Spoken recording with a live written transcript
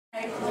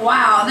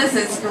Wow, this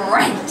is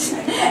great,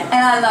 and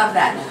I love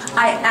that.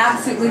 I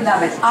absolutely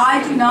love it.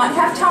 I do not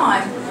have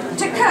time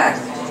to cook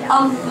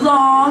a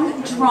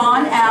long,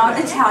 drawn-out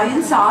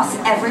Italian sauce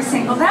every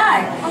single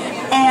day.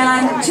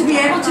 And to be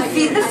able to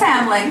feed the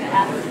family,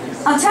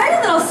 I'll tell you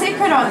a little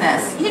secret on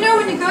this. You know,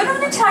 when you go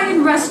to an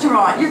Italian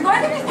restaurant, you're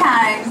going to be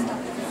paying,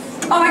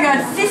 oh my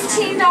God,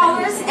 $15,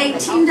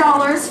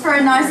 $18 for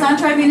a nice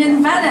entree. I mean,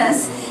 in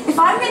Venice, if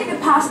I'm getting a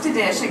pasta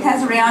dish at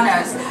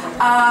Casariano's,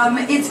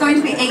 it's going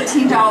to be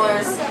 $18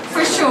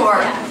 for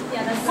sure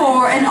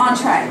for an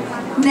entree.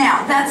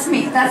 Now, that's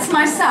me, that's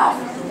myself.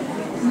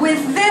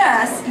 With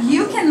this,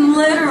 you can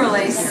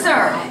literally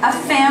serve a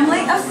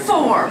family of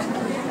 4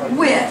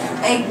 with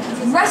a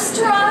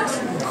restaurant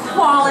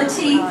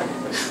quality,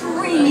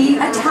 creamy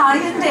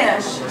Italian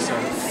dish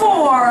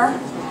for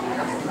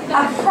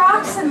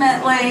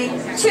approximately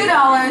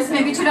 $2,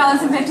 maybe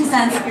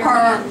 $2.50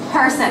 per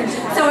person.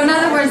 So in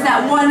other words,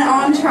 that one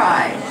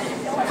entree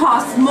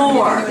costs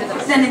more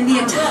than in the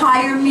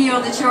entire meal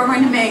that you're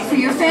going to make for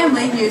your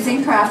family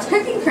using Kraft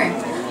cooking cream.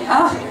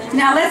 Oh,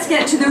 now let's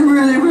get to the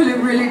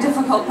really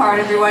difficult part,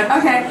 everyone.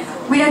 Okay,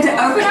 we had to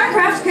open our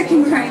Kraft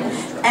cooking cream,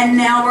 and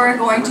now we're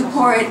going to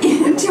pour it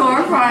into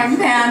our frying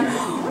pan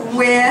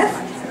with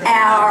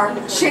our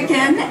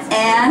chicken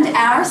and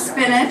our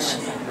spinach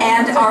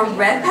and our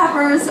red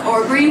peppers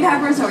or green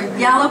peppers or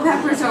yellow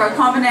peppers or a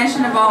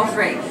combination of all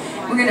 3.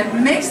 We're going to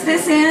mix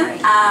this in.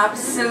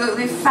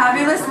 Absolutely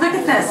fabulous. Look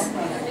at this.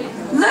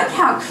 Look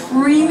how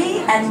creamy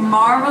and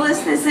marvelous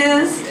this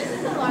is.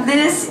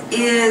 This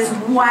is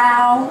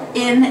wow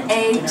in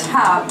a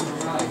tub.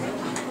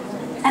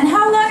 And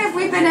how long have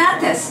we been at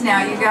this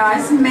now, you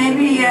guys?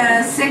 Maybe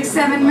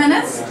 6-7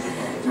 minutes.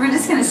 We're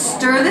just going to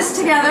stir this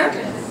together.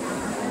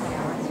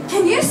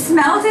 Can you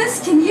smell this?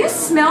 Can you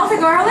smell the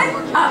garlic?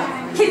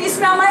 Can you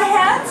smell my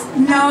hands?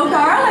 No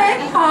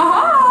garlic.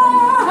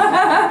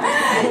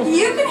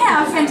 You can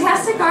have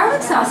fantastic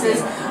garlic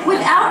sauces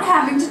without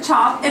having to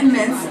chop and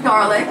mince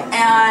garlic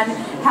and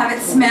have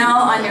it smell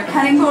on your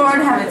cutting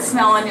board, have it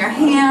smell on your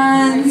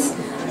hands.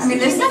 I mean,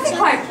 there's nothing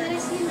quite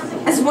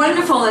as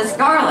wonderful as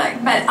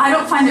garlic, but I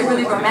don't find it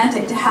really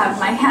romantic to have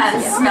my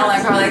hands smell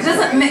like garlic. It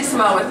doesn't mix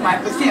well with my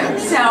perfume.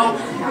 So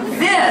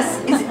this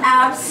is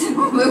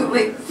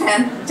absolutely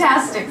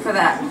fantastic for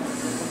that.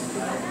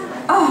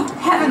 Oh,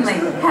 heavenly,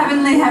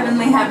 heavenly,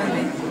 heavenly,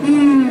 heavenly.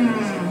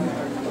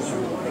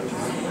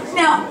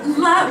 Now,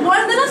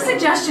 one little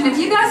suggestion, if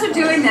you guys are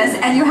doing this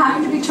and you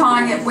happen to be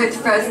trying it with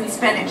frozen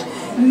spinach,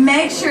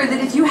 make sure that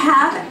if you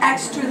have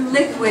extra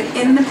liquid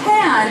in the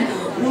pan,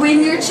 when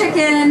your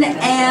chicken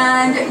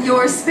and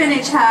your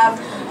spinach have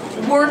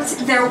worked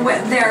their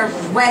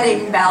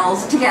wedding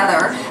bells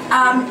together,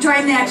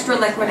 drain the extra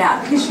liquid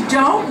out, because you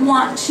don't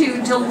want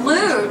to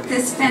dilute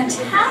this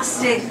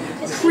fantastic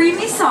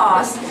creamy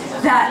sauce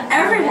that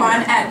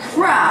everyone at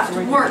Kraft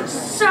worked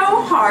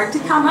so hard to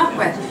come up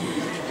with.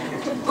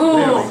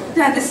 Oh,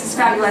 yeah, this is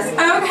fabulous.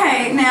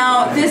 Okay,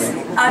 now this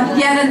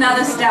yet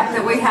another step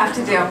that we have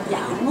to do.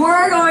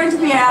 We're going to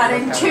be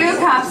adding 2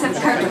 cups of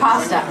cooked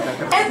pasta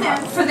and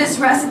for this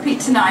recipe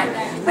tonight.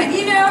 But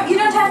you know, you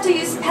don't have to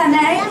use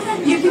penne.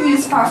 You can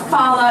use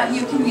farfalle,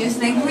 you can use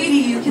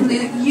linguine, you can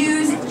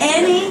use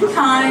any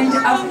kind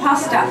of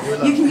pasta.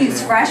 You can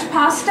use fresh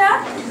pasta,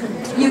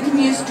 you can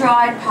use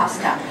dried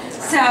pasta.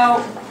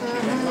 So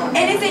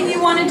anything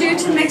you want to do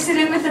to mix it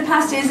in with the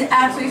pasta is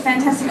absolutely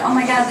fantastic. Oh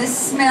my God, this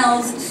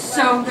smells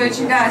so good,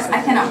 you guys.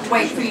 I cannot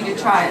wait for you to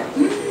try it.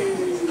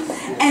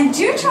 And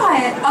do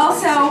try it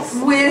also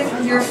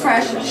with your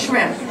fresh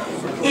shrimp.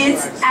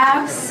 It's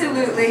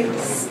absolutely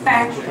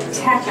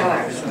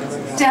spectacular.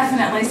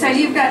 Definitely. So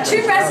you've got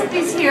 2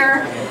 recipes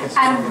here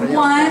and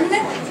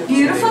 1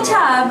 beautiful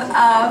tub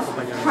of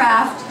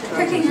Kraft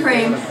cooking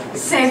cream,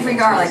 savory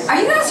garlic. Are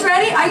you guys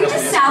ready? Are you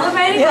just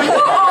salivating? You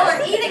all are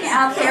eating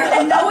out there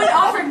and no one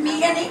offered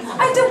me any.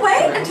 I had to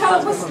wait until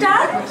it was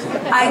done.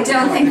 I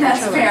don't think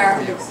that's fair.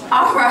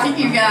 All right,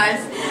 you guys.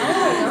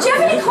 Do you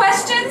have any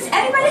questions?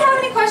 Anybody have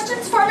any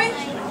questions for me?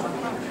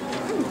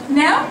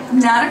 No?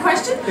 Not a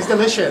question? It's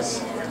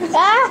delicious.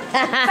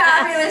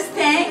 Fabulous,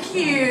 thank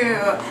you.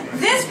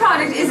 This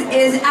product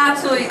is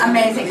absolutely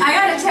amazing. I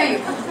gotta tell you,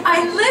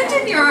 I lived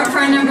in Europe for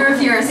a number of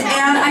years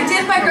and I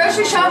did my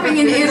grocery shopping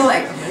in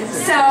Italy.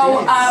 So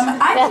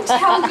I can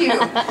tell you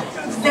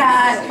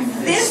that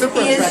this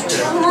is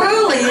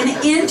truly an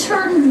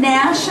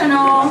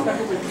international,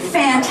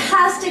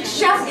 fantastic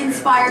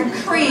chef-inspired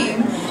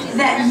cream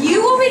that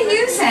you will be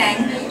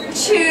using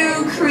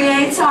to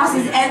create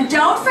sauces. And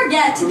don't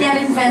forget to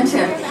get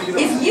inventive.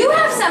 If you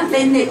have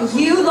something that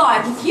you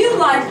like, if you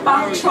like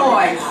bok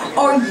choy,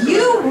 or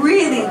you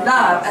really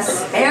love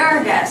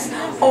asparagus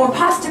or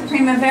pasta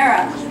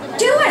primavera,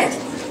 do it.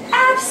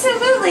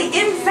 Absolutely,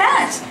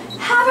 invent.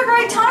 Have a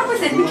great time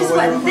with it, because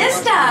what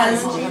this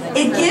does,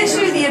 it gives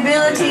you the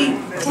ability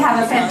to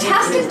have a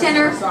fantastic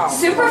dinner,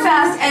 super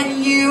fast,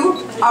 and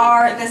you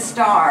are the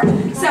star.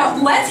 So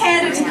let's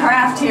hand it to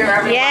Kraft here,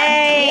 everyone.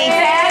 Yay!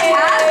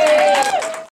 Fantastic!